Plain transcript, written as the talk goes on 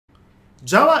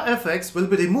JavaFX will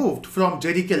be removed from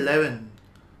JDK 11.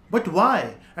 But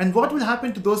why? And what will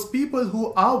happen to those people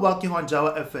who are working on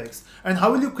JavaFX? And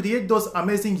how will you create those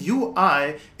amazing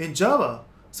UI in Java?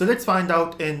 So let's find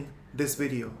out in this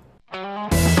video.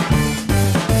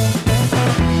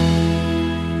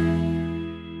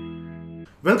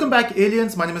 Welcome back,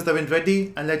 aliens. My name is Davin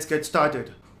Reddy and let's get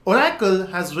started. Oracle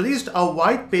has released a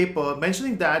white paper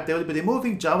mentioning that they will be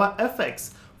removing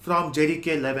JavaFX from JDK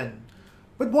 11.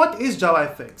 But what is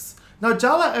JavaFX? Now,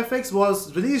 JavaFX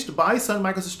was released by Sun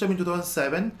Microsystem in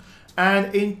 2007,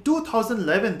 and in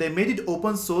 2011 they made it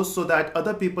open source so that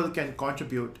other people can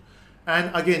contribute. And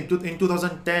again, in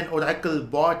 2010 Oracle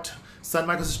bought Sun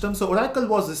Microsystem, so Oracle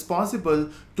was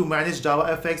responsible to manage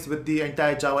JavaFX with the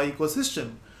entire Java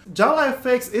ecosystem.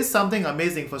 JavaFX is something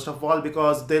amazing, first of all,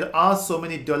 because there are so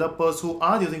many developers who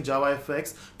are using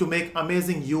JavaFX to make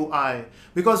amazing UI.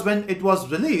 Because when it was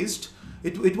released,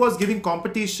 it was giving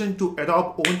competition to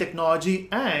adopt own technology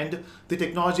and the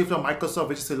technology from Microsoft,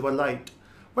 which is Silverlight.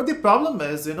 But the problem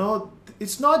is,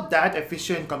 it's not that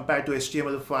efficient compared to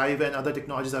HTML5 and other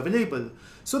technologies available.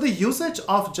 So the usage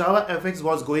of JavaFX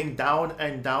was going down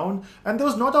and down, and there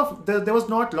was not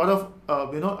a lot of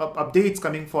updates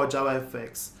coming for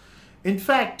JavaFX. In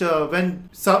fact, when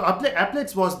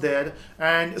applets was there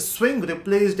and Swing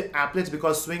replaced applets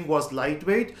because Swing was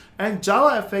lightweight, and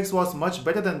JavaFX was much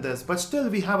better than this, but still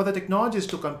we have other technologies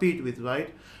to compete with,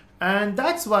 right? And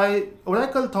that's why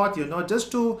Oracle thought,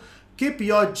 just to keep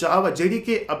your Java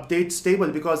JDK update stable,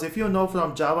 because if you know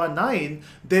from Java 9,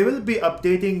 they will be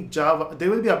updating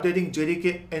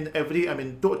JDK in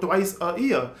twice a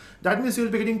year. That means you'll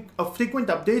be getting frequent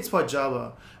updates for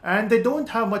Java, and they don't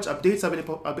have much updates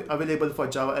available for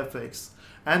JavaFX.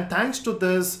 And thanks to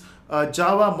this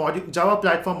Java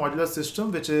platform modular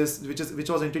system, which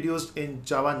was introduced in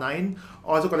Java 9,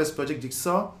 also called as Project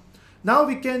Jigsaw, now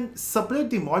we can separate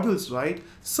the modules, right?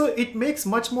 So it makes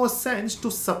much more sense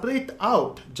to separate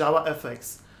out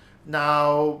JavaFX.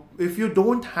 Now, if you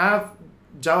don't have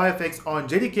JavaFX on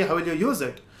JDK, how will you use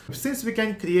it? Since we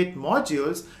can create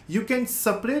modules, you can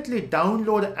separately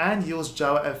download and use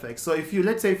JavaFX. So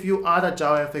let's say if you are a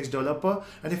JavaFX developer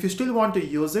and if you still want to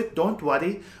use it, don't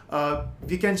worry,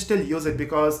 we can still use it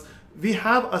because we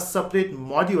have a separate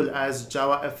module as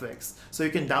JavaFX. So you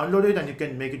can download it and you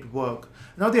can make it work.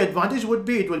 Now the advantage would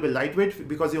be it will be lightweight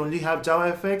because you only have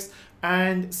JavaFX.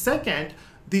 And second,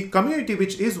 the community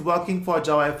which is working for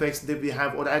JavaFX, we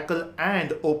have Oracle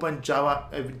and Open Java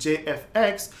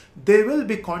JFX, they will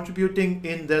be contributing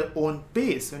in their own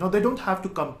pace. They don't have to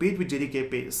compete with JDK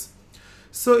pace.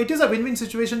 So it is a win-win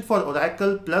situation for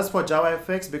Oracle plus for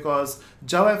JavaFX, because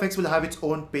JavaFX will have its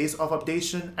own pace of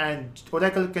updation and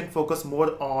Oracle can focus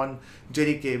more on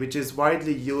JDK, which is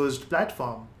widely used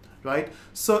platform, right?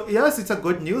 So yes, it's a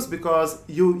good news because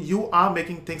you are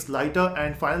making things lighter,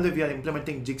 and finally we are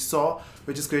implementing Jigsaw,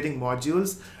 which is creating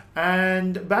modules.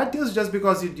 And bad news just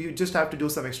because you just have to do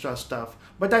some extra stuff,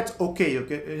 but that's okay,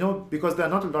 because there are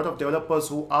not a lot of developers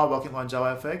who are working on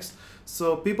JavaFX.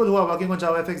 So people who are working on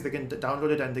JavaFX, they can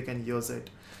download it and they can use it.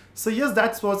 So yes,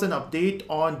 that was an update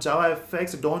on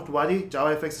JavaFX. Don't worry,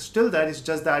 JavaFX is still there. It's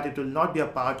just that it will not be a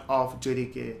part of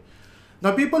JDK.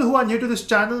 Now, people who are new to this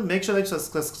channel, make sure that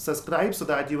you subscribe so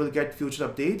that you will get future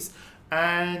updates.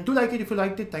 And do like it if you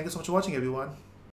liked it. Thank you so much for watching, everyone.